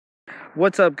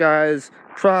What's up, guys?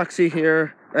 Proxy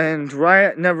here, and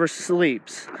Riot never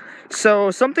sleeps.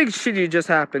 So, something shitty just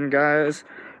happened, guys.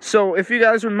 So, if you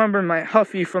guys remember my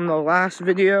Huffy from the last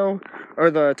video,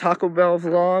 or the Taco Bell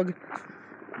vlog,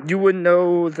 you would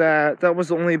know that that was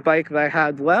the only bike that I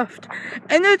had left,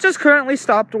 and it just currently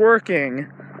stopped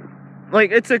working.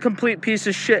 Like, it's a complete piece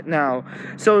of shit now.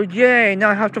 So, yay, now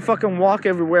I have to fucking walk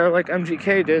everywhere like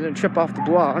MGK did and trip off the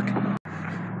block.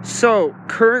 So,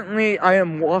 currently, I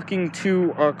am walking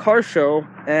to a car show,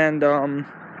 and,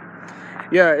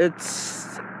 yeah,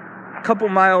 it's a couple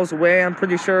miles away, I'm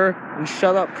pretty sure, and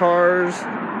Shut Up Cars.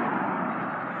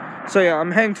 So, yeah,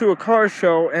 I'm heading to a car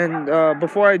show, and,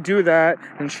 before I do that,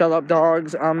 and Shut Up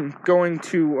Dogs, I'm going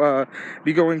to,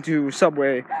 be going to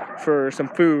Subway for some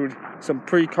food, some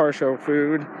pre-car show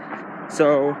food.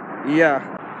 So,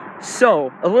 yeah.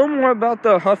 So, a little more about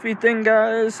the Huffy thing,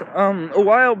 guys. A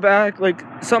while back, like,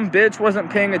 some bitch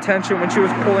wasn't paying attention when she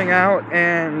was pulling out,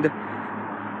 and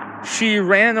she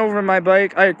ran over my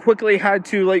bike. I quickly had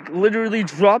to, like, literally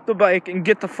drop the bike and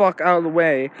get the fuck out of the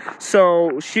way.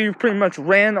 So, she pretty much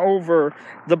ran over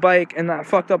the bike, and that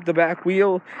fucked up the back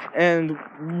wheel. And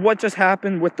what just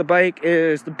happened with the bike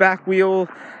is the back wheel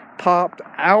popped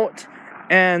out,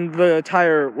 and the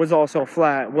tire was also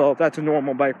flat. Well, that's a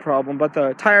normal bike problem, but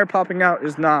the tire popping out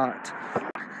is not.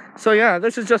 So yeah,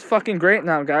 this is just fucking great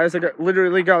now, guys.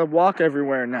 Literally gotta walk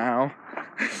everywhere now.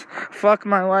 Fuck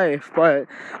my life. But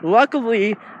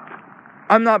luckily,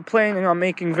 I'm not planning on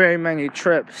making very many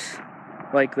trips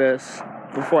like this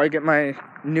before I get my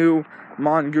new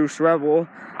Mongoose Rebel.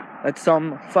 That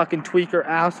some fucking tweaker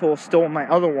asshole stole my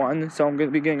other one, so I'm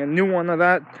gonna be getting a new one of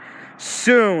that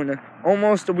soon.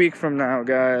 Almost a week from now,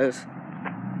 guys.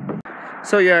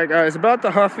 So yeah, guys, about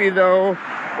the Huffy though,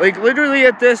 like literally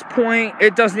at this point,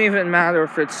 it doesn't even matter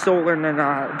if it's stolen or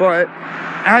not. But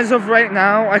as of right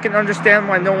now, I can understand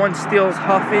why no one steals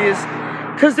Huffies,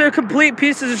 because they're complete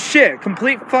pieces of shit,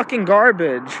 complete fucking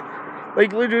garbage.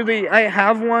 Like literally, I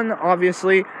have one,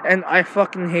 obviously, and I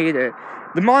fucking hate it.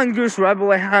 The Mongoose Rebel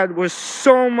I had was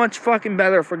so much fucking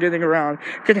better for getting around.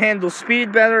 Could handle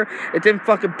speed better. It didn't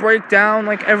fucking break down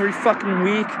like every fucking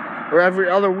week or every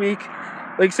other week.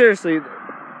 Like seriously,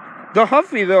 the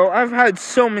Huffy though, I've had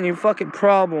so many fucking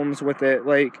problems with it.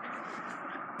 Like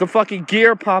the fucking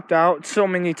gear popped out so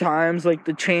many times. Like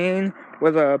the chain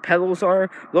where the pedals are,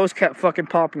 those kept fucking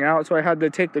popping out. So I had to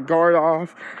take the guard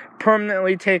off,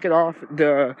 permanently take it off,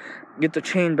 get the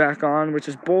chain back on, which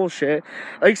is bullshit.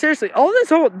 Like seriously, all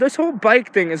this whole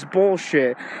bike thing is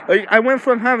bullshit. Like I went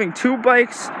from having 2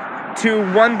 bikes to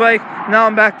 1 bike, now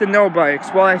I'm back to no bikes.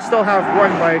 Well, I still have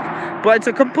 1 bike, but it's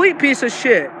a complete piece of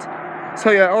shit.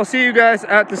 So yeah, I'll see you guys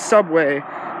at the Subway.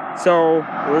 So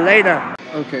later.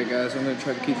 Okay guys, I'm gonna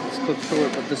try to keep this clip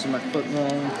short, but this is my foot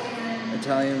long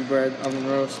Italian bread, oven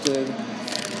roasted,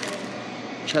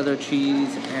 cheddar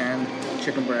cheese, and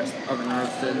chicken breast, oven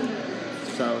roasted.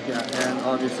 So yeah, and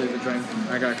obviously the drink,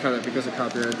 I gotta cut it because of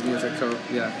copyright music, so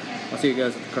yeah, I'll see you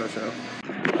guys at the car show.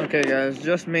 Okay guys,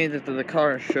 just made it to the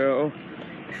car show,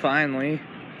 finally,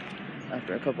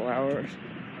 after a couple hours.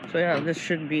 So yeah, this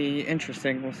should be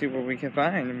interesting. We'll see what we can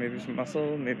find. Maybe some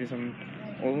muscle, maybe some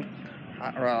old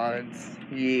hot rods.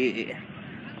 Yeah,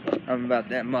 I'm about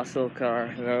that muscle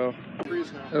car though.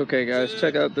 Okay guys,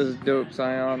 check out this dope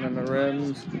Scion and the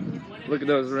rims. Look at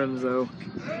those rims though,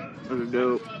 those are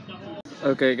dope.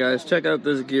 Okay guys, check out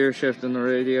this gear shift in the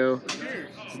radio.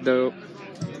 It's dope,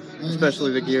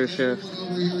 especially the gear shift.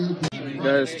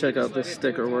 Guys, check out this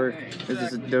sticker work.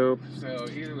 This is dope.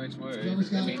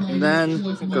 And then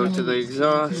go to the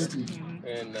exhaust.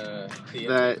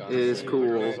 That is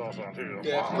cool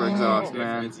for exhaust,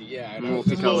 man.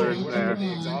 Multicolored there.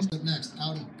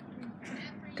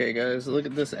 Okay guys, look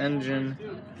at this engine.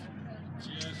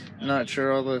 Not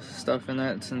sure all the stuff in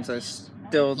it since I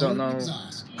still don't know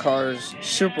cars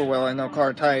super well. I know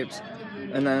car types.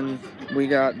 And then we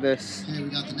got this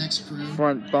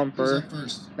front bumper.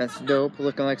 That's dope,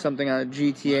 looking like something out of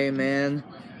GTA, man.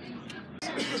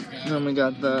 And then we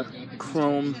got the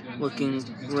chrome looking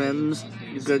rims.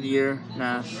 Goodyear,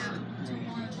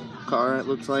 car it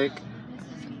looks like.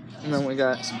 And then we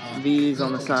got these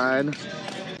on the side.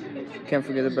 Can't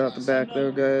forget about the back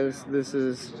though, guys. This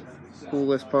is the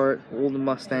coolest part. All the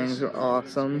Mustangs are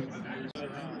awesome.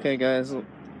 Okay guys,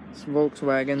 it's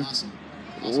Volkswagen.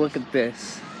 Look at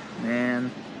this,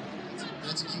 man.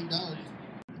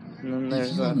 And then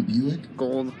there's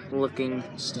gold looking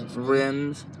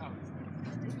rims.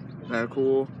 They're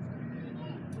cool.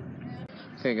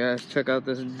 Okay guys, check out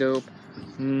this dope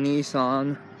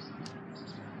Nissan.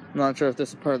 I'm not sure if this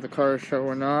is part of the car show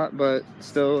or not, but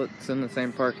still it's in the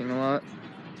same parking lot.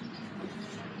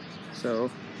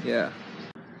 So, yeah.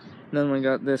 Then we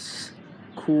got this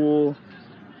cool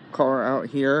car out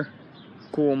here.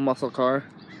 Cool muscle car.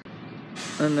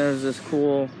 And there's this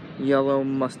cool yellow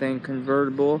Mustang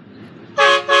convertible.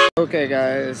 Okay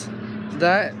guys,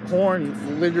 that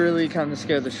horn literally kind of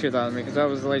scared the shit out of me because that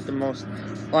was like the most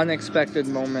unexpected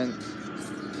moment.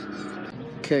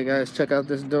 Okay guys, check out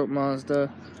this dope Mazda.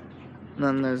 And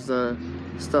then there's the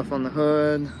stuff on the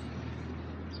hood.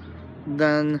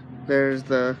 Then there's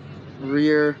the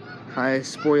rear high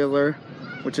spoiler,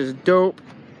 which is dope.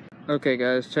 Okay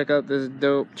guys, check out this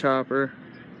dope chopper.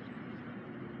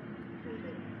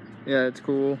 Yeah, it's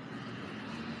cool.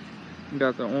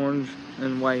 Got the orange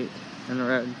and white and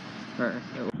red.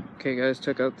 Okay guys,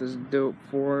 check out this dope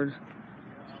Ford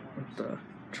with the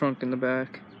trunk in the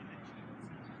back.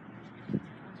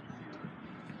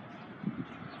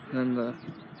 And then the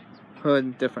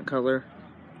hood, different color.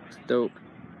 It's dope.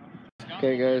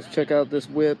 Okay guys, check out this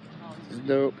whip. It's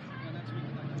dope.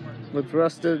 Looks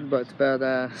rusted, but it's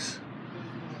badass.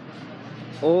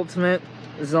 Ultimate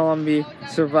zombie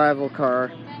survival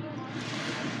car.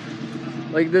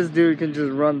 Like, this dude can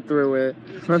just run through it.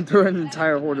 Run through an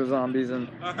entire horde of zombies and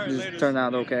just turn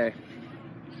out okay.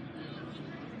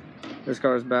 This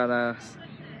car is badass.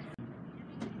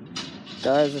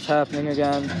 Guys, it's happening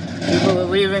again. People are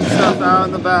leaving stuff out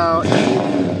and about.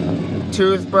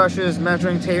 Toothbrushes,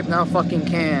 measuring tape, now fucking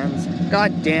cans.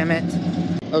 God damn it.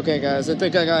 Okay guys, I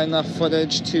think I got enough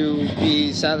footage to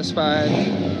be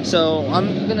satisfied. So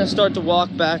I'm gonna start to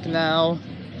walk back now.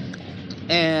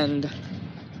 And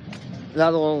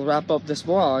that'll wrap up this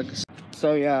vlog.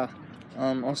 So yeah,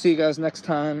 I'll see you guys next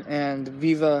time, and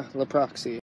viva la Proxy.